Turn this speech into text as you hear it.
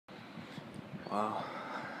Well,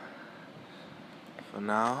 for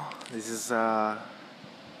now, this is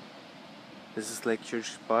Lakeshore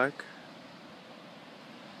Park.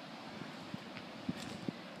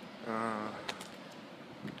 Uh,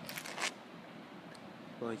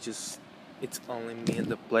 well, it's only me in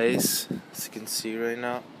the place, as you can see right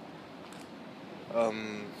now.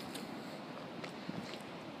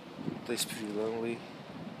 Place pretty lonely.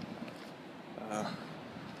 I'm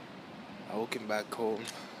walking back home.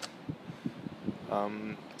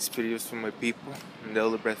 This video is for my people in the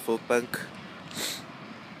Elder Food Bank.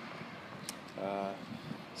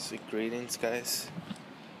 So greetings, guys.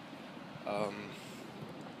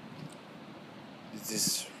 This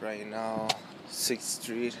is right now 6th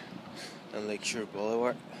Street and Lakeshore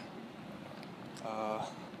Boulevard.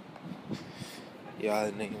 Yeah,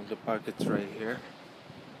 the name of the park is right here.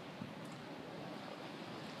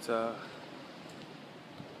 It's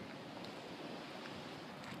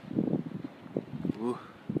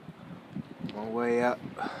one way up.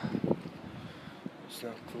 It's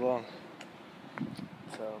not too long.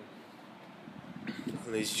 So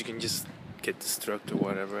at least you can just get distracted or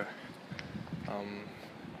whatever.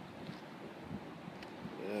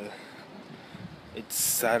 It's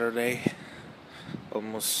Saturday,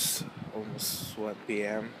 almost 1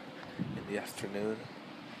 p.m. in the afternoon.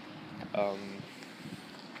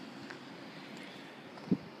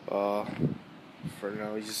 For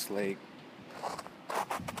now, it's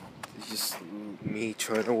just me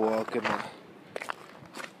trying to walk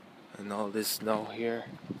and all this snow here.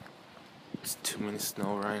 It's too many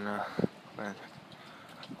snow right now, man.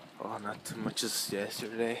 Oh, not too much as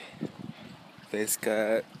yesterday. Thanks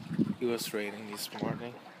God, it was raining this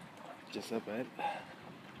morning, just a bit.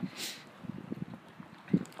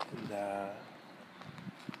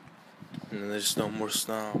 And there's no more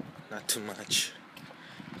snow, not too much.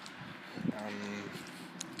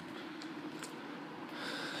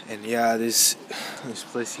 And yeah, this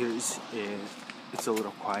place here it's a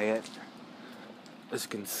little quiet, as you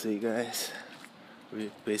can see, guys.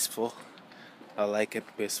 Really peaceful. I like it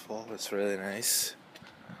peaceful. It's really nice.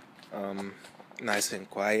 Nice and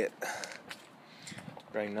quiet.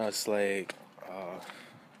 Right now it's like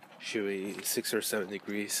should be 6 or 7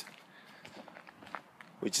 degrees,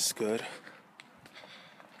 which is good.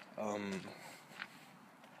 I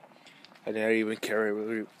didn't even carry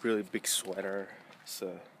a really big sweater,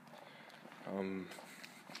 so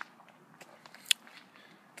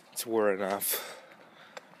it's warm enough.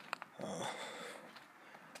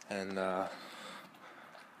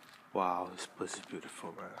 Wow, this place is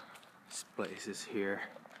beautiful, man. This place is here.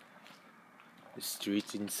 The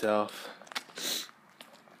street itself,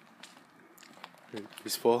 very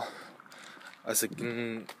peaceful. As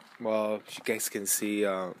you guys can see,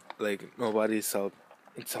 like nobody's out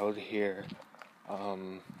here.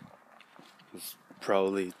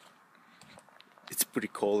 It's pretty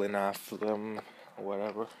cold enough for them or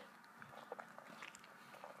whatever.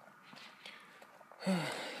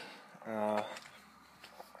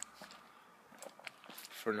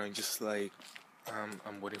 For now, just like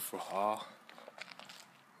I'm waiting for Hall.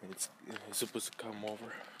 It's supposed to come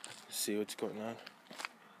over, see what's going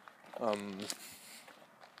on.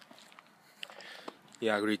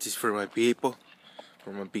 Yeah, greetings for my people,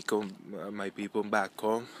 my people back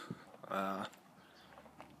home.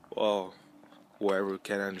 Well, whoever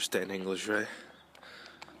can understand English, right?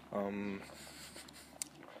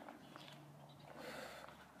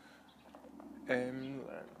 And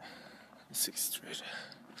 6th Street.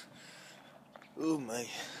 Oh my!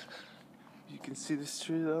 You can see the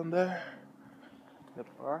street down there, the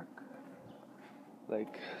park.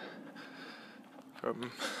 Like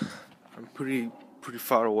from pretty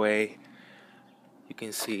far away, you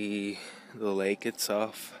can see the lake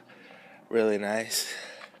itself. Really nice.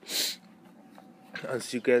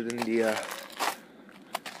 As you get in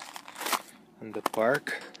the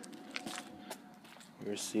park,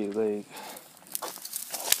 you see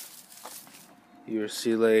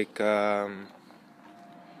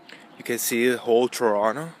you can see the whole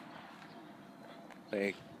Toronto,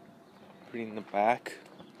 like pretty in the back,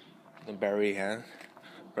 the very end.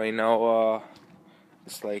 Right now,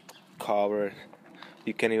 it's like covered.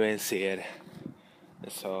 You can't even see it.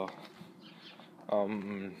 So,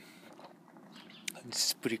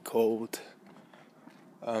 it's pretty cold.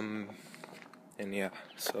 And yeah,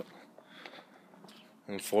 so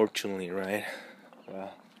unfortunately, right?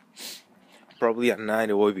 Probably at night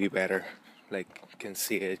it would be better. Like you can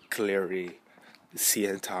see it clearly, the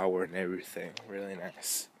CN Tower and everything. Really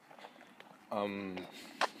nice. Oh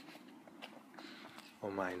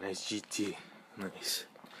my, nice GT, nice.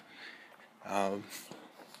 Bam,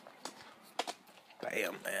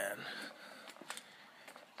 man.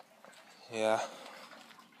 Yeah,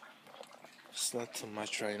 it's not too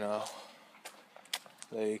much right now.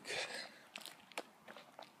 Like,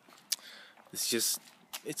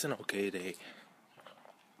 it's an okay day.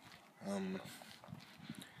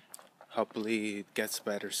 Hopefully it gets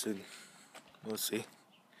better soon. We'll see.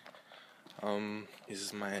 This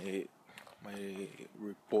is my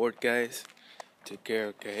report, guys. Take care,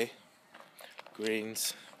 okay?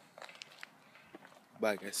 Greens.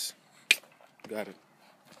 Bye, guys. Got it.